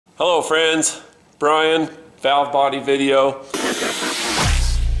Hello friends, Brian, valve body video.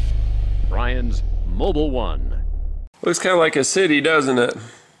 Brian's Mobile One. Looks kind of like a city, doesn't it?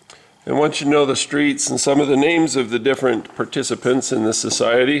 And once you know the streets and some of the names of the different participants in this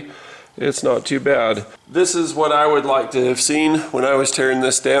society, it's not too bad. This is what I would like to have seen when I was tearing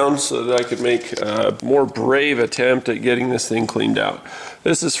this down so that I could make a more brave attempt at getting this thing cleaned out.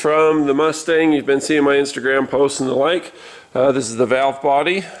 This is from the Mustang. You've been seeing my Instagram posts and the like. This is the valve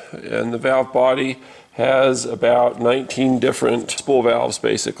body, and the valve body has about 19 different spool valves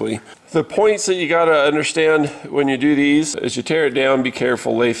basically. The points that you got to understand when you do these is you tear it down, be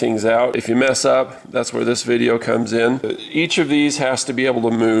careful, lay things out. If you mess up, that's where this video comes in. Each of these has to be able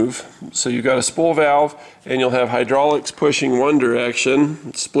to move. So you've got a spool valve and you'll have hydraulics pushing one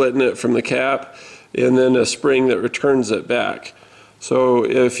direction, splitting it from the cap, and then a spring that returns it back. So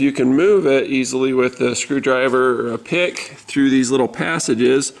if you can move it easily with a screwdriver or a pick through these little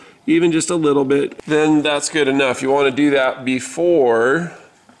passages, even just a little bit, then that's good enough. You want to do that before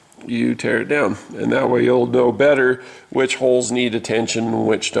you tear it down, and that way you'll know better which holes need attention and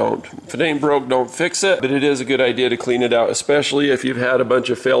which don't. If it ain't broke, don't fix it, but it is a good idea to clean it out, especially if you've had a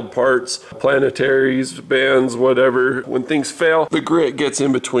bunch of failed parts, planetaries, bands, whatever. When things fail, the grit gets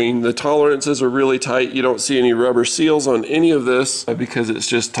in between. The tolerances are really tight. You don't see any rubber seals on any of this because it's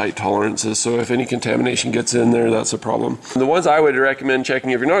just tight tolerances, so if any contamination gets in there, that's a problem. The ones I would recommend checking,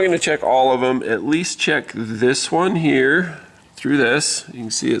 if you're not going to check all of them, at least check this one here. Through this, you can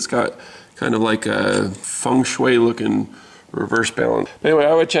see it's got kind of like a feng shui looking reverse balance. Anyway,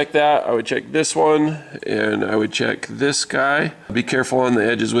 I would check that. I would check this one, and I would check this guy. Be careful on the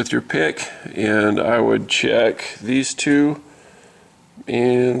edges with your pick, and I would check these two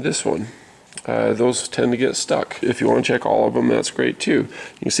and this one. Those tend to get stuck. If you want to check all of them, that's great too.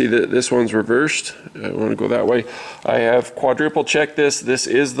 You can see that this one's reversed. I want to go that way. I have quadruple checked this. This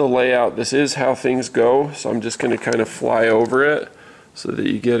is the layout. This is how things go. So I'm just going to kind of fly over it so that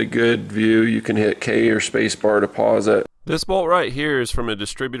you get a good view. You can hit K or space bar to pause it. This bolt right here is from a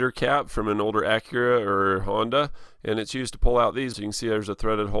distributor cap from an older Acura or Honda, and it's used to pull out these. You can see there's a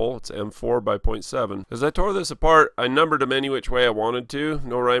threaded hole. It's M4 by 0.7. As I tore this apart, I numbered them any which way I wanted to,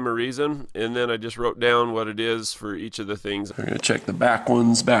 no rhyme or reason, and then I just wrote down what it is for each of the things. I'm going to check the back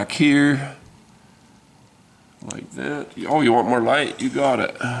ones back here, like that. Oh, you want more light? You got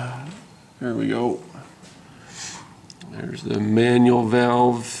it. There we go. There's the manual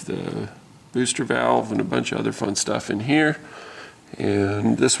valve, the booster valve, and a bunch of other fun stuff in here.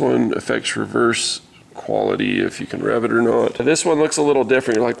 And this one affects reverse quality, if you can rev it or not. This one looks a little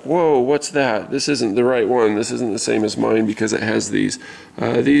different. You're like, whoa, what's that? This isn't the right one. This isn't the same as mine because it has these.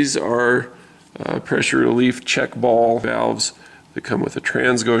 These are pressure relief check ball valves that come with a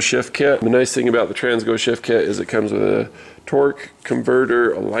Transgo shift kit. The nice thing about the Transgo shift kit is it comes with a torque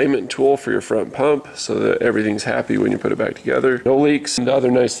converter alignment tool for your front pump so that everything's happy when you put it back together. No leaks. And the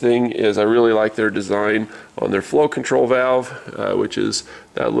other nice thing is I really like their design on their flow control valve, which is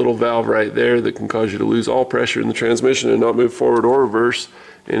that little valve right there that can cause you to lose all pressure in the transmission and not move forward or reverse.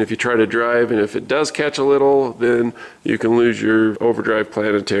 And if you try to drive, and if it does catch a little, then you can lose your overdrive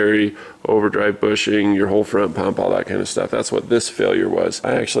planetary, overdrive bushing, your whole front pump, all that kind of stuff. That's what this failure was.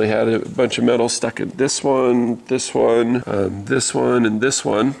 I actually had a bunch of metal stuck in this one, this one, this one, and this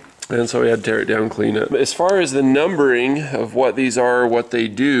one. And so we had to tear it down, clean it. As far as the numbering of what these are, what they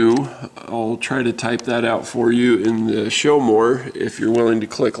do, I'll try to type that out for you in the show more. If you're willing to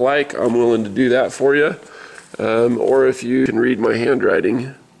click like, I'm willing to do that for you. Or if you can read my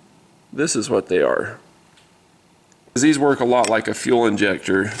handwriting, this is what they are. These work a lot like a fuel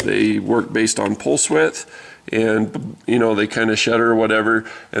injector. They work based on pulse width, and you know, they kind of shudder or whatever,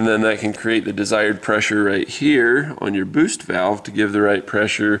 and then that can create the desired pressure right here on your boost valve to give the right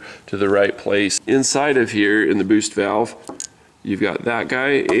pressure to the right place. Inside of here in the boost valve, you've got that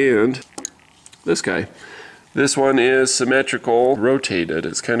guy and this guy. This one is symmetrical, rotated.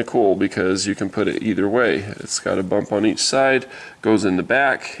 It's kind of cool because you can put it either way. It's got a bump on each side, goes in the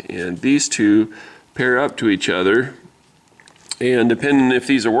back, and these two pair up to each other. And depending if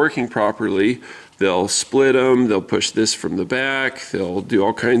these are working properly, they'll split them, they'll push this from the back, they'll do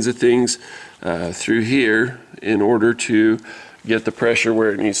all kinds of things through here in order to get the pressure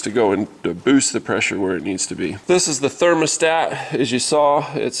where it needs to go and to boost the pressure where it needs to be. This is the thermostat. As you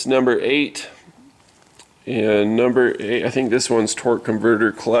saw, it's number 8. And number 8, I think this one's torque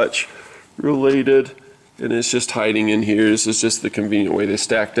converter clutch related, and it's just hiding in here. This is just the convenient way they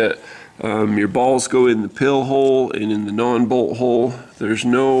stacked it. Your balls go in the pill hole and in the non-bolt hole. There's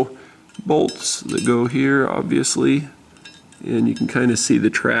no bolts that go here, obviously, and you can kind of see the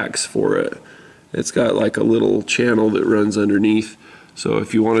tracks for it. It's got like a little channel that runs underneath So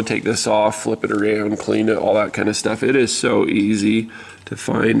if you want to take this off, flip it around, clean it, all that kind of stuff, it is so easy to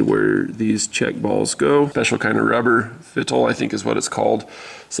find where these check balls go. Special kind of rubber, fittle I think is what it's called,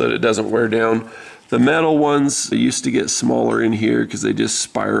 so that it doesn't wear down. The metal ones, they used to get smaller in here because they just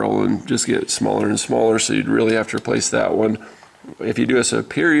spiral and just get smaller and smaller, so you'd really have to replace that one. If you do a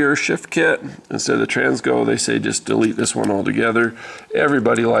superior shift kit instead of the Transgo, they say just delete this one altogether.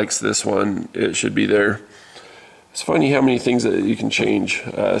 Everybody likes this one, it should be there. It's funny how many things that you can change.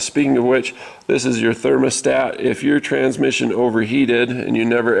 Speaking of which, this is your thermostat. If your transmission overheated, and you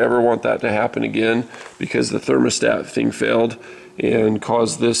never ever want that to happen again because the thermostat thing failed and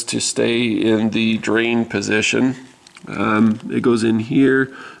caused this to stay in the drain position, it goes in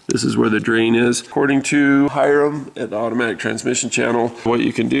here. This is where the drain is. According to Hiram at the automatic transmission channel, what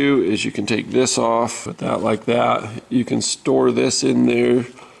you can do is you can take this off, put that like that. You can store this in there,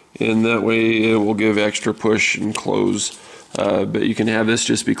 and that way it will give extra push and close. But you can have this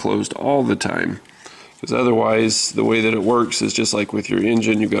just be closed all the time, because otherwise the way that it works is just like with your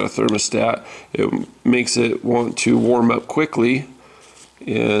engine. You've got a thermostat, it makes it want to warm up quickly,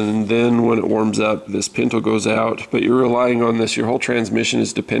 and then when it warms up, this pintle goes out, but you're relying on this. Your whole transmission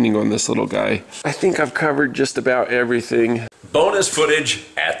is depending on this little guy. I think I've covered just about everything. Bonus footage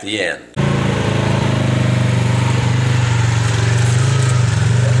at the end.